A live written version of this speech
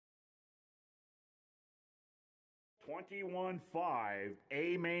21-5,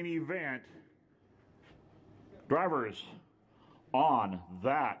 a main event. Drivers on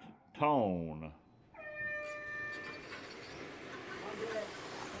that tone.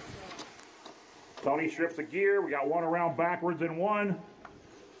 Tony strips the gear. We got one around backwards in one.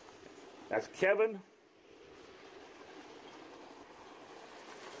 That's Kevin.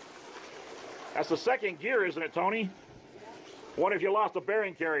 That's the second gear, isn't it, Tony? What if you lost a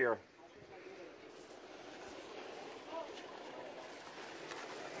bearing carrier?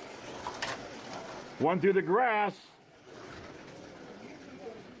 One through the grass.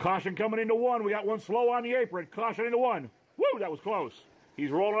 Caution coming into one. We got one slow on the apron. Caution into one. Woo, that was close. He's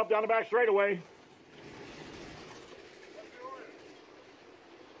rolling up down the back straightaway.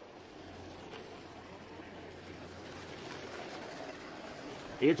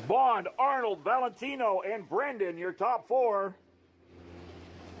 It's Bond, Arnold, Valentino, and Brendan, your top four.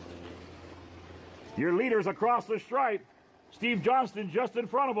 Your leaders across the stripe. Steve Johnston just in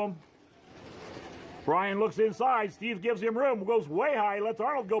front of them. Brian looks inside. Steve gives him room. Goes way high. Lets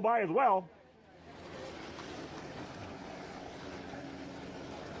Arnold go by as well.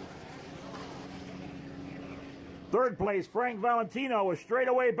 Third place, Frank Valentino is straight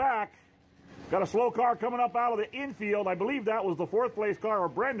away back. Got a slow car coming up out of the infield. I believe that was the fourth place car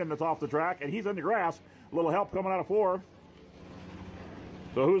of Brendan that's off the track, and he's in the grass. A little help coming out of four.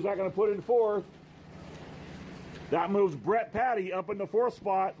 So who's that going to put in fourth? That moves Brett Patty up in the fourth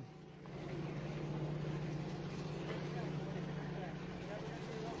spot.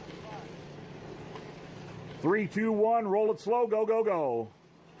 Three, two, one, roll it slow, go, go, go.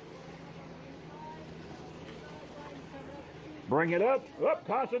 Bring it up. Up,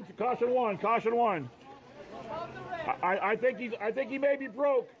 caution, caution one, caution one. I think he may be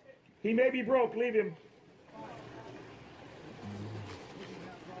broke. He may be broke. Leave him.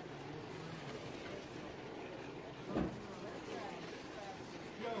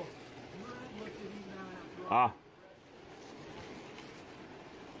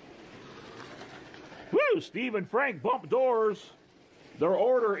 Woo! Steve and Frank bump doors. Their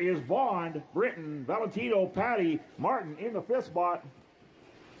order is Bond, Britton, Valentino, Patty, Martin in the fifth spot.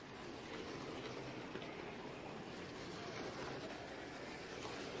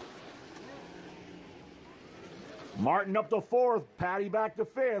 Martin up to fourth, Patty back to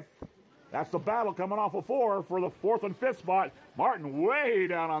fifth. That's the battle coming off of four for the fourth and fifth spot. Martin way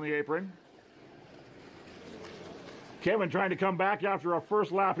down on the apron. Kevin trying to come back after a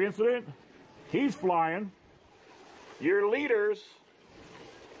first lap incident. He's flying. Your leaders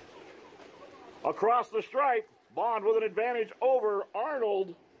across the stripe. Bond with an advantage over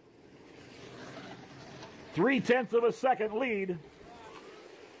Arnold. 0.3 of a second lead.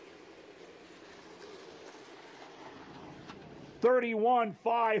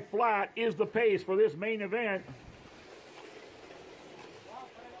 .31.5 flat is the pace for this main event.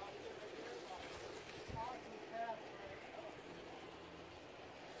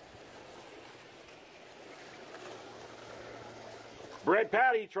 Brett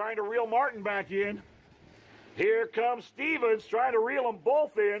Patty trying to reel Martin back in. Here comes Stevens trying to reel them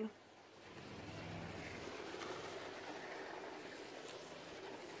both in.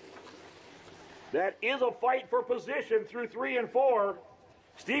 That is a fight for position through 3 and 4.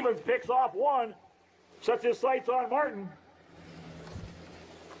 Stevens picks off one, sets his sights on Martin.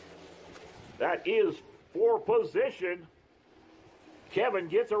 That is for position. Kevin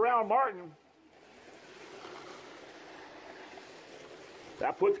gets around Martin.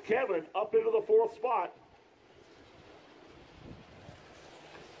 That puts Kevin up into the fourth spot.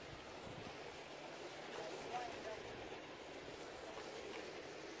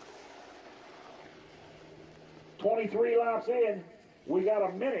 .23 laps in. We got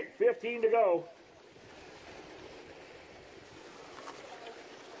a minute 15 to go.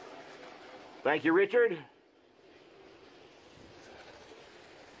 Thank you, Richard.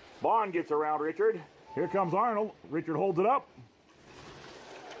 Bond gets around Richard. Here comes Arnold. Richard holds it up.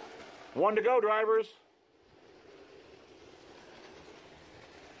 1 to go, drivers.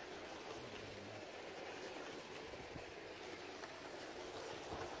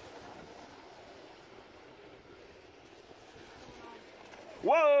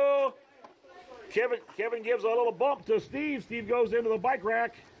 Whoa! Kevin gives a little bump to Steve. Steve goes into the bike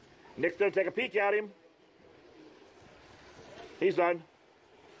rack. Nick's going to take a peek at him. He's done.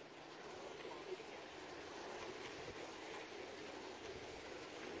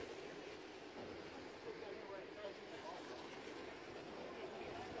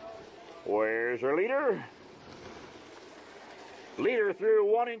 Where's our leader? Leader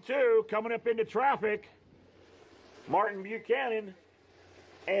through 1 and 2, coming up into traffic. Martin Buchanan.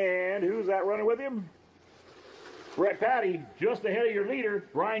 And who's that running with him? Brett Patty just ahead of your leader.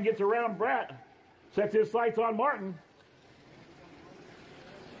 Brian gets around Brett. Sets his sights on Martin.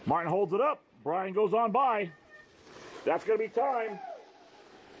 Martin holds it up. Brian goes on by. That's going to be time.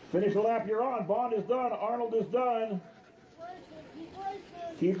 Finish the lap you're on. Bond is done. Arnold is done.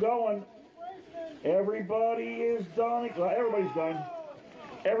 Keep going. Everybody is done. Everybody's done.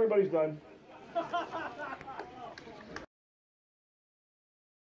 Everybody's done.